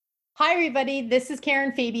Hi, everybody. This is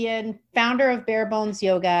Karen Fabian, founder of Bare Bones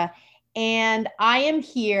Yoga, and I am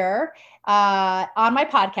here on my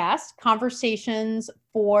podcast, Conversations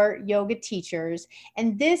for Yoga Teachers.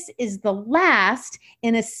 And this is the last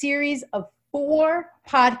in a series of 4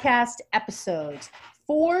 podcast episodes,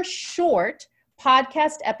 4 short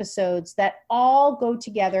podcast episodes that all go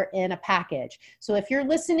together in a package. So if you're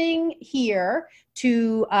listening here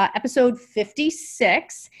to episode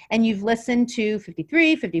 56 and you've listened to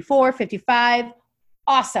 53, 54, 55,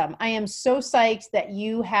 awesome. I am so psyched that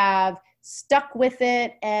you have stuck with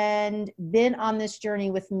it and been on this journey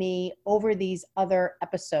with me over these other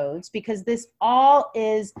episodes, because this all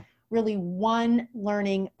is really one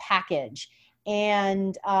learning package.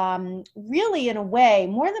 And really, in a way,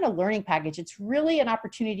 more than a learning package, it's really an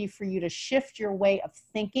opportunity for you to shift your way of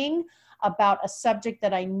thinking about a subject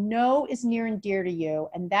that I know is near and dear to you,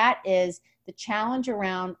 and that is the challenge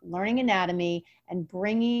around learning anatomy and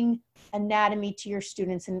bringing anatomy to your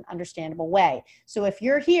students in an understandable way. So if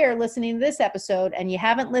you're here listening to this episode and you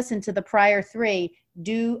haven't listened to the prior 3,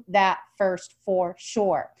 do that first for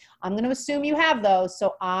sure. I'm going to assume you have those,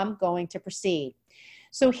 so I'm going to proceed.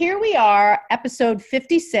 So here we are, episode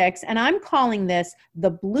 56, and I'm calling this the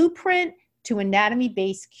Blueprint to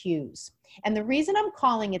Anatomy-Based Cues. And the reason I'm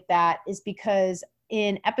calling it that is because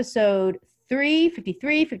in episode 3,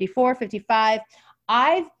 53, 54, 55,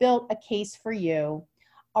 I've built a case for you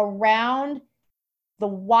around the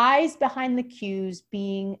whys behind the cues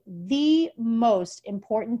being the most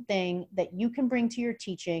important thing that you can bring to your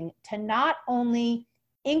teaching to not only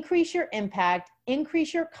increase your impact,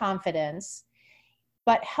 increase your confidence,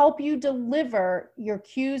 but help you deliver your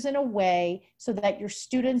cues in a way so that your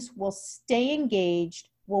students will stay engaged,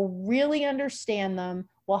 will really understand them,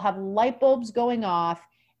 will have light bulbs going off,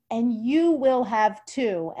 and you will have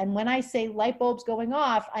too. And when I say light bulbs going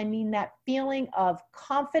off, I mean that feeling of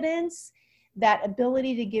confidence, that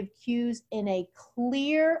ability to give cues in a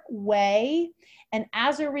clear way, and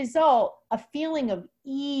as a result, a feeling of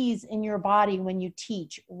ease in your body when you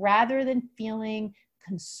teach, rather than feeling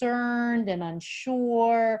concerned and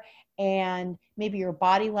unsure, and maybe your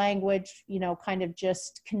body language, kind of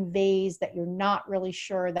just conveys that you're not really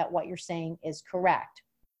sure that what you're saying is correct.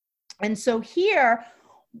 And so here,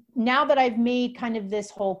 now that I've made kind of this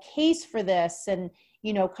whole case for this and,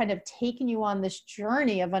 kind of taken you on this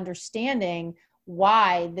journey of understanding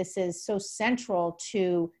why this is so central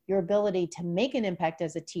to your ability to make an impact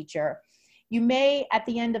as a teacher, you may, at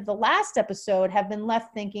the end of the last episode, have been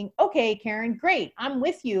left thinking, okay, Karen, great, I'm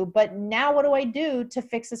with you, but now what do I do to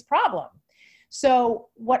fix this problem? So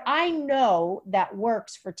what I know that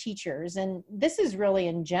works for teachers, and this is really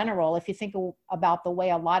in general, if you think about the way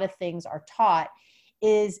a lot of things are taught,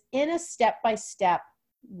 is in a step-by-step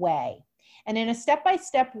way. And in a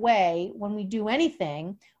step-by-step way, when we do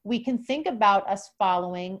anything, we can think about us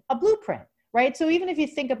following a blueprint. Right? So even if you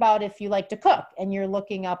think about if you like to cook and you're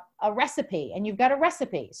looking up a recipe and you've got a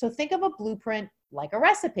recipe. So think of a blueprint like a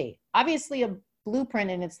recipe. Obviously, a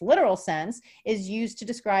blueprint in its literal sense is used to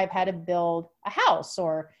describe how to build a house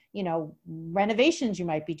or, renovations you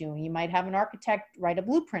might be doing. You might have an architect write a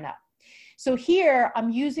blueprint up. So here I'm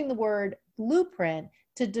using the word blueprint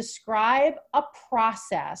to describe a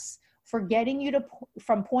process for getting you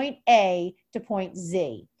from point A to point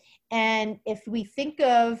Z. And if we think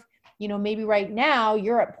of maybe right now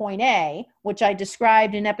you're at point A, which I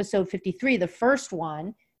described in episode 53, the first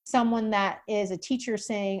one, someone that is a teacher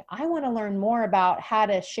saying, I want to learn more about how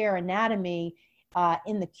to share anatomy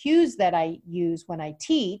in the cues that I use when I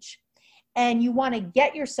teach. And you want to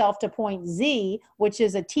get yourself to point Z, which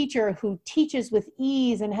is a teacher who teaches with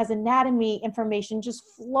ease and has anatomy information just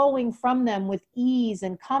flowing from them with ease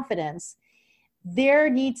and confidence. There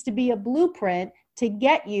needs to be a blueprint to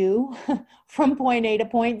get you from point A to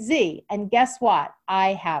point Z. And guess what?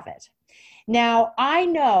 I have it. Now, I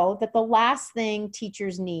know that the last thing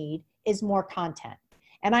teachers need is more content.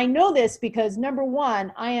 And I know this because, number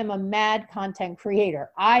one, I am a mad content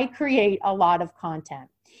creator. I create a lot of content.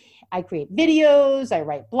 I create videos, I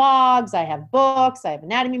write blogs, I have books, I have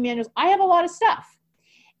anatomy manuals, I have a lot of stuff.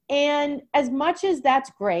 And as much as that's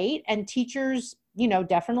great, and teachers,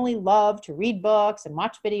 definitely love to read books and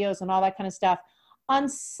watch videos and all that kind of stuff, on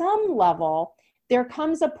some level, there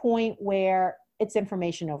comes a point where it's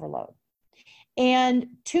information overload. And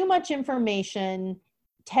too much information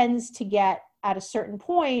tends to get, at a certain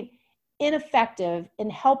point, ineffective in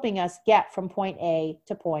helping us get from point A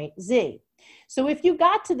to point Z. So if you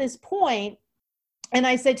got to this point and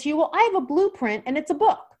I said to you, well, I have a blueprint and it's a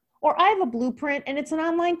book, or I have a blueprint and it's an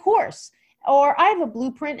online course, or I have a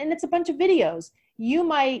blueprint and it's a bunch of videos, you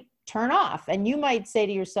might turn off and you might say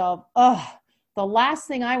to yourself, oh, The last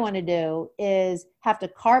thing I want to do is have to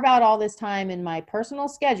carve out all this time in my personal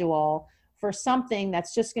schedule for something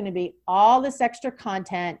that's just going to be all this extra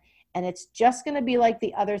content. And it's just going to be like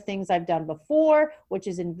the other things I've done before, which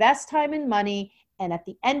is invest time and money. And at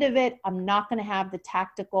the end of it, I'm not going to have the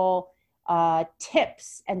tactical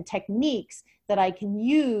tips and techniques that I can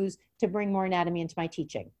use to bring more anatomy into my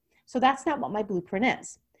teaching. So that's not what my blueprint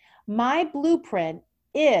is. My blueprint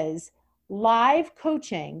is live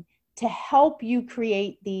coaching to help you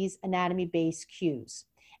create these anatomy-based cues.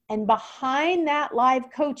 And behind that live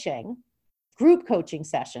coaching, group coaching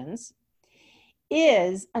sessions,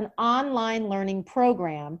 is an online learning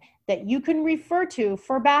program that you can refer to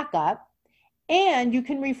for backup, and you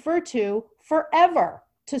can refer to forever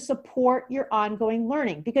to support your ongoing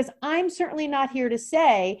learning. Because I'm certainly not here to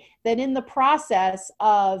say that in the process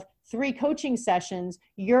of 3 coaching sessions,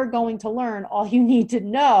 you're going to learn all you need to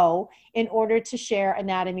know in order to share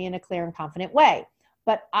anatomy in a clear and confident way.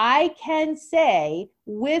 But I can say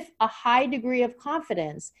with a high degree of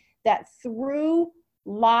confidence that through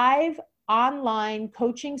live online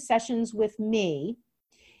coaching sessions with me,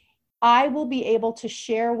 I will be able to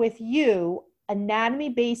share with you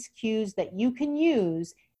anatomy-based cues that you can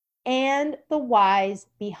use and the whys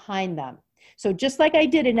behind them. So just like I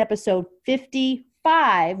did in episode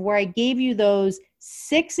 55, where I gave you those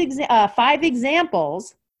 5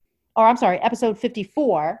 examples, or I'm sorry, episode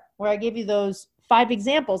 54, where I gave you those 5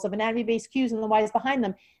 examples of anatomy-based cues and the whys behind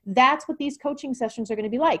them, that's what these coaching sessions are going to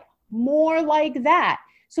be like. More like that.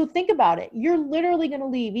 So think about it. You're literally going to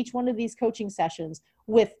leave each one of these coaching sessions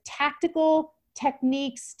with tactical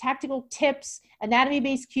techniques, tactical tips,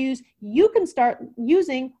 anatomy-based cues you can start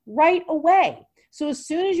using right away. So as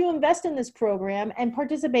soon as you invest in this program and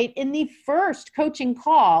participate in the first coaching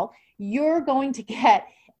call, you're going to get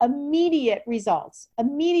immediate results,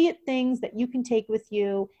 immediate things that you can take with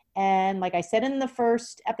you. And like I said in the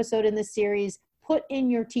first episode in this series, put in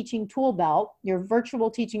your teaching tool belt, your virtual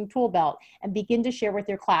teaching tool belt, and begin to share with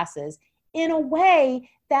your classes in a way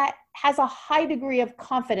that has a high degree of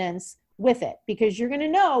confidence with it. Because you're going to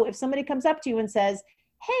know if somebody comes up to you and says,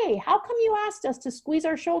 hey, how come you asked us to squeeze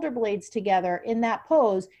our shoulder blades together in that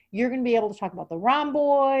pose? You're going to be able to talk about the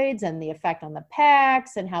rhomboids and the effect on the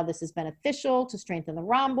pecs and how this is beneficial to strengthen the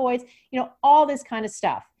rhomboids, all this kind of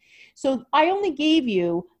stuff. So I only gave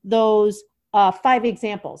you those 5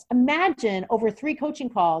 examples. Imagine over 3 coaching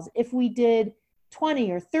calls, if we did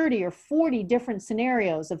 20 or 30 or 40 different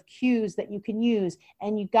scenarios of cues that you can use,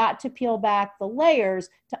 and you got to peel back the layers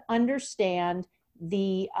to understand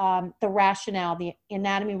the rationale, the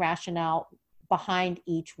anatomy rationale behind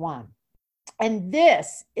each one. And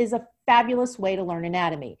this is a fabulous way to learn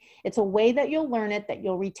anatomy. It's a way that you'll learn it, that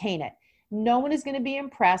you'll retain it. No one is going to be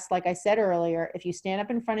impressed, like I said earlier, if you stand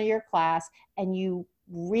up in front of your class and you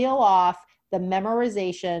reel off the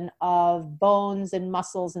memorization of bones and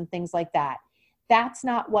muscles and things like that. That's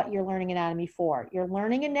not what you're learning anatomy for. You're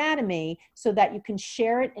learning anatomy so that you can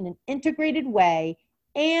share it in an integrated way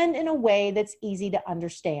and in a way that's easy to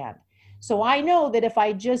understand. So I know that if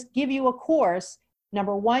I just give you a course,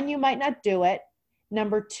 number 1, you might not do it.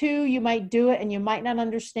 Number 2, you might do it and you might not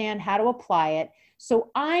understand how to apply it.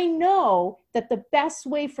 So I know that the best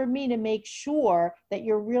way for me to make sure that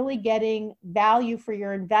you're really getting value for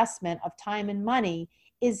your investment of time and money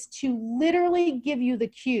is to literally give you the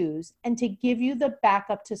cues and to give you the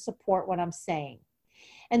backup to support what I'm saying.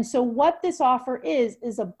 And so what this offer is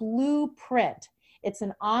a blueprint. It's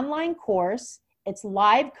an online course. It's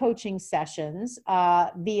live coaching sessions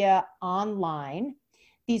via online.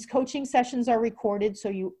 These coaching sessions are recorded, so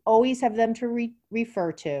you always have them to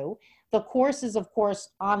refer to. The course is, of course,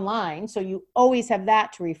 online, so you always have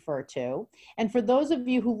that to refer to. And for those of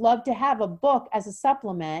you who love to have a book as a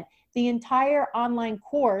supplement, the entire online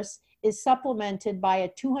course is supplemented by a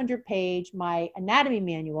 200-page My Anatomy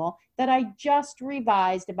Manual that I just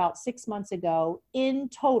revised about 6 months ago in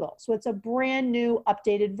total. So it's a brand new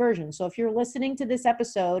updated version. So if you're listening to this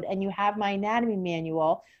episode and you have My Anatomy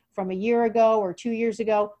Manual from a year ago or 2 years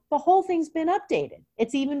ago, the whole thing's been updated.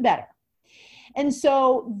 It's even better. And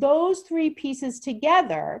so those 3 pieces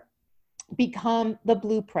together become the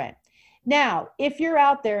blueprint. Now, if you're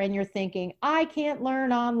out there and you're thinking, I can't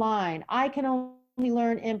learn online, I can only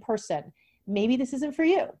learn in person, maybe this isn't for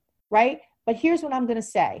you, right? But here's what I'm going to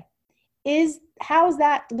say. How's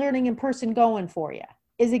that learning in person going for you?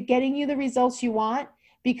 Is it getting you the results you want?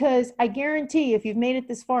 Because I guarantee if you've made it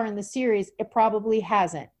this far in the series, it probably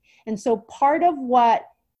hasn't. And so part of what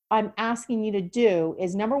I'm asking you to do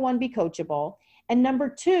is, number 1, be coachable. And number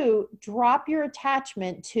 2, drop your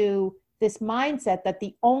attachment to this mindset that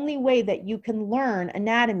the only way that you can learn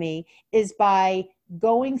anatomy is by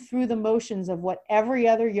going through the motions of what every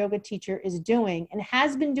other yoga teacher is doing and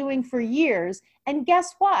has been doing for years. And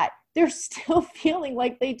guess what? They're still feeling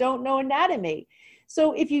like they don't know anatomy.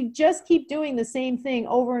 So if you just keep doing the same thing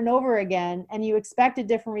over and over again and you expect a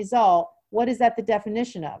different result, what is that the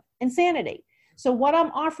definition of? Insanity. So what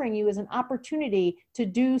I'm offering you is an opportunity to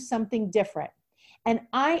do something different. And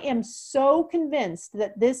I am so convinced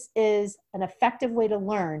that this is an effective way to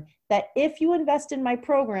learn, that if you invest in my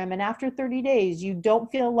program and after 30 days you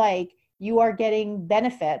don't feel like you are getting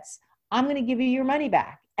benefits, I'm going to give you your money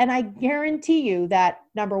back. And I guarantee you that,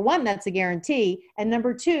 number one, that's a guarantee. And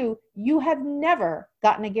number two, you have never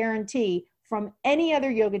gotten a guarantee from any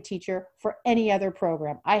other yoga teacher for any other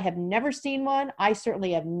program. I have never seen one. I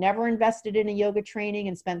certainly have never invested in a yoga training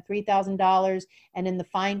and spent $3,000 and in the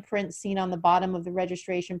fine print seen on the bottom of the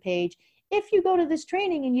registration page, if you go to this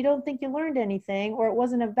training and you don't think you learned anything or it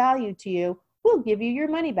wasn't of value to you, we'll give you your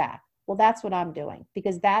money back. Well, that's what I'm doing,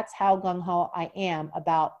 because that's how gung-ho I am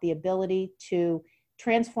about the ability to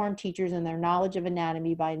transform teachers and their knowledge of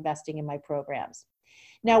anatomy by investing in my programs.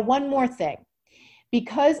 Now, one more thing.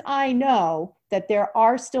 Because I know that there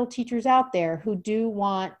are still teachers out there who do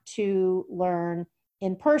want to learn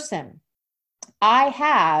in person, I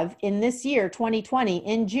have in this year, 2020,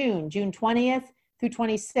 in June 20th through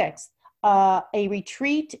 26th, a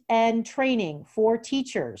retreat and training for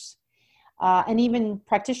teachers and even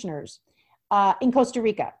practitioners in Costa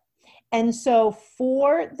Rica. And so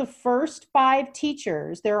for the first 5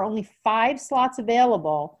 teachers, there are only 5 slots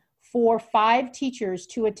available for 5 teachers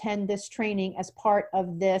to attend this training as part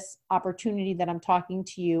of this opportunity that I'm talking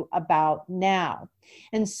to you about now.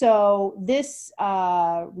 And so this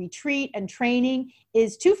retreat and training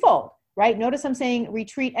is twofold, right? Notice I'm saying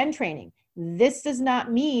retreat and training. This does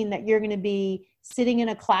not mean that you're going to be sitting in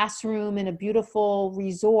a classroom in a beautiful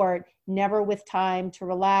resort, never with time to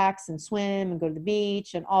relax and swim and go to the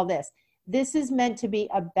beach and all this. This is meant to be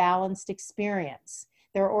a balanced experience.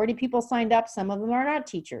 There are already people signed up. Some of them are not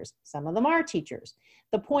teachers. Some of them are teachers.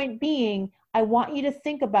 The point being, I want you to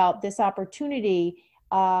think about this opportunity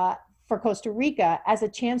for Costa Rica as a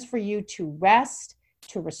chance for you to rest,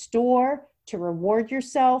 to restore, to reward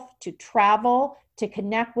yourself, to travel, to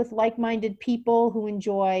connect with like-minded people who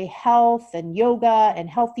enjoy health and yoga and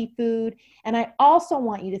healthy food. And I also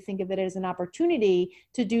want you to think of it as an opportunity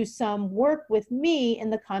to do some work with me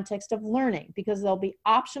in the context of learning, because there'll be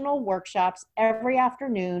optional workshops every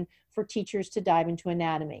afternoon for teachers to dive into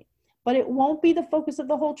anatomy. But it won't be the focus of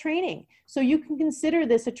the whole training. So you can consider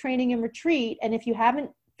this a training and retreat. And if you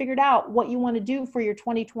haven't figured out what you want to do for your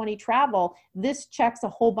 2020 travel, this checks a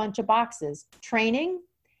whole bunch of boxes: training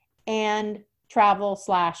and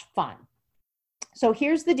travel/fun. So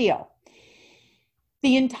here's the deal.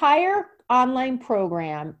 The entire online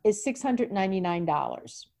program is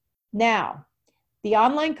 $699. Now, the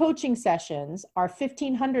online coaching sessions are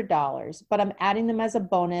 $1,500, but I'm adding them as a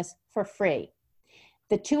bonus for free.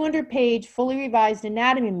 The 200-page fully revised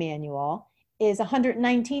anatomy manual is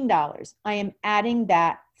 $119. I am adding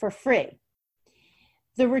that for free.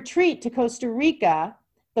 The retreat to Costa Rica,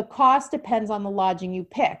 the cost depends on the lodging you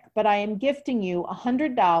pick, but I am gifting you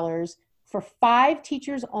 $100 for 5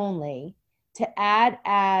 teachers only to add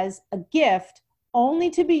as a gift, only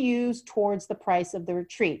to be used towards the price of the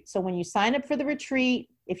retreat. So when you sign up for the retreat,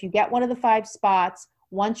 if you get one of the 5 spots,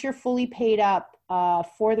 once you're fully paid up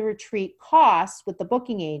for the retreat costs with the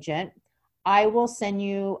booking agent, I will send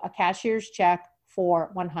you a cashier's check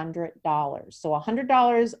for $100. So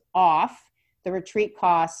 $100 off the retreat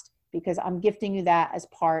cost, because I'm gifting you that as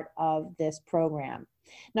part of this program.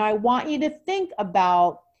 Now, I want you to think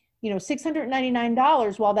about,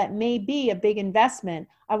 $699, while that may be a big investment,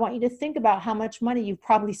 I want you to think about how much money you've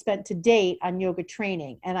probably spent to date on yoga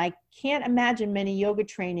training. And I can't imagine many yoga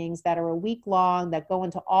trainings that are a week long, that go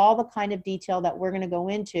into all the kind of detail that we're going to go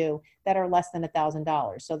into, that are less than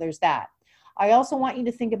 $1,000. So there's that. I also want you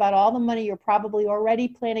to think about all the money you're probably already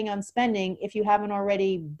planning on spending if you haven't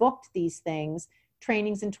already booked these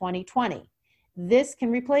trainings in 2020. This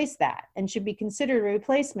can replace that and should be considered a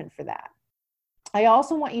replacement for that. I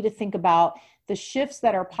also want you to think about the shifts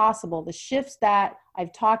that are possible, the shifts that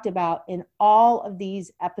I've talked about in all of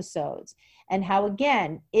these episodes, and how,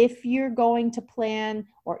 again, if you're going to plan,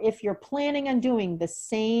 or if you're planning on doing the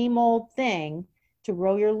same old thing to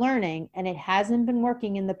grow your learning and it hasn't been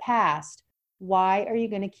working in the past, why are you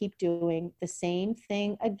going to keep doing the same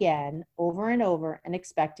thing again over and over and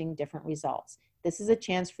expecting different results? This is a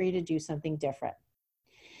chance for you to do something different.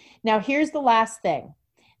 Now, here's the last thing.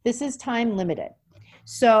 This is time limited.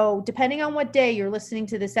 So depending on what day you're listening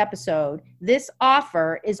to this episode, this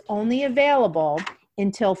offer is only available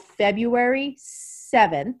until February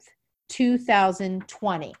 7th,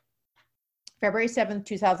 2020. February 7th,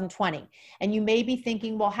 2020. And you may be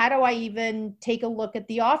thinking, well, how do I even take a look at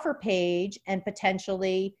the offer page and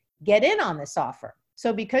potentially get in on this offer?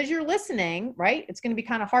 So because you're listening, right, it's going to be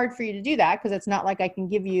kind of hard for you to do that because it's not like I can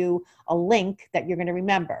give you a link that you're going to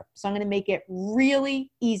remember. So I'm going to make it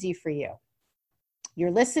really easy for you.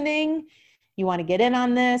 You're listening, you want to get in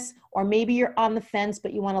on this, or maybe you're on the fence,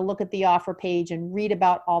 but you want to look at the offer page and read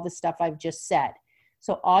about all the stuff I've just said.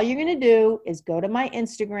 So all you're going to do is go to my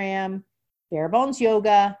Instagram, Bare Bones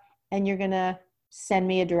Yoga, and you're going to send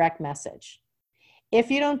me a direct message. If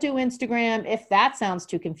you don't do Instagram, if that sounds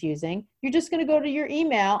too confusing, you're just going to go to your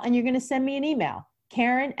email and you're going to send me an email,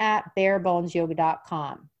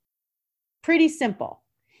 Karen@barebonesyoga.com. Pretty simple.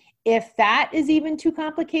 If that is even too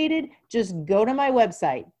complicated, just go to my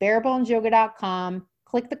website, barebonesyoga.com,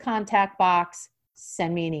 click the contact box,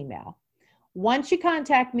 send me an email. Once you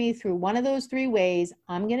contact me through one of those three ways,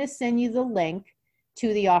 I'm going to send you the link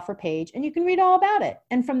to the offer page and you can read all about it.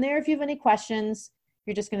 And from there, if you have any questions,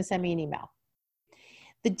 you're just going to send me an email.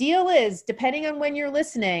 The deal is, depending on when you're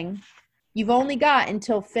listening, you've only got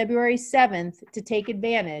until February 7th to take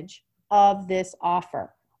advantage of this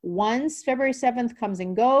offer. Once February 7th comes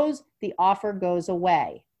and goes, the offer goes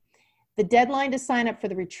away. The deadline to sign up for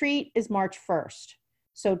the retreat is March 1st.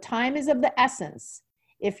 So time is of the essence.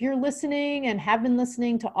 If you're listening and have been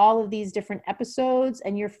listening to all of these different episodes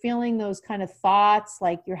and you're feeling those kind of thoughts,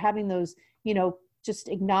 like you're having those, just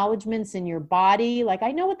acknowledgments in your body, like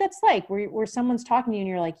I know what that's like, where someone's talking to you and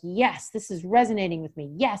you're like, yes, this is resonating with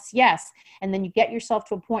me. Yes, yes. And then you get yourself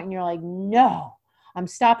to a point and you're like, no, I'm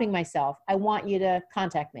stopping myself. I want you to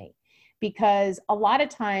contact me. Because a lot of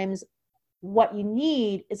times what you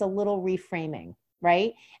need is a little reframing,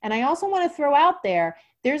 right? And I also want to throw out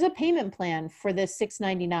there's a payment plan for this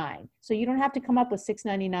 $699. So you don't have to come up with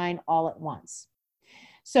 $699 all at once.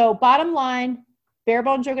 So bottom line,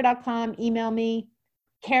 barebonesyoga.com, email me,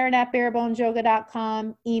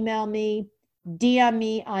 Karen@barebonesyoga.com, email me, DM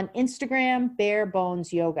me on Instagram,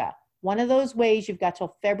 barebonesyoga. One of those ways. You've got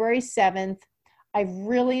till February 7th. I've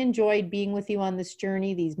really enjoyed being with you on this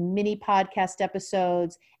journey, these mini podcast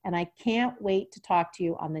episodes, and I can't wait to talk to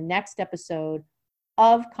you on the next episode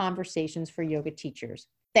of Conversations for Yoga Teachers.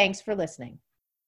 Thanks for listening.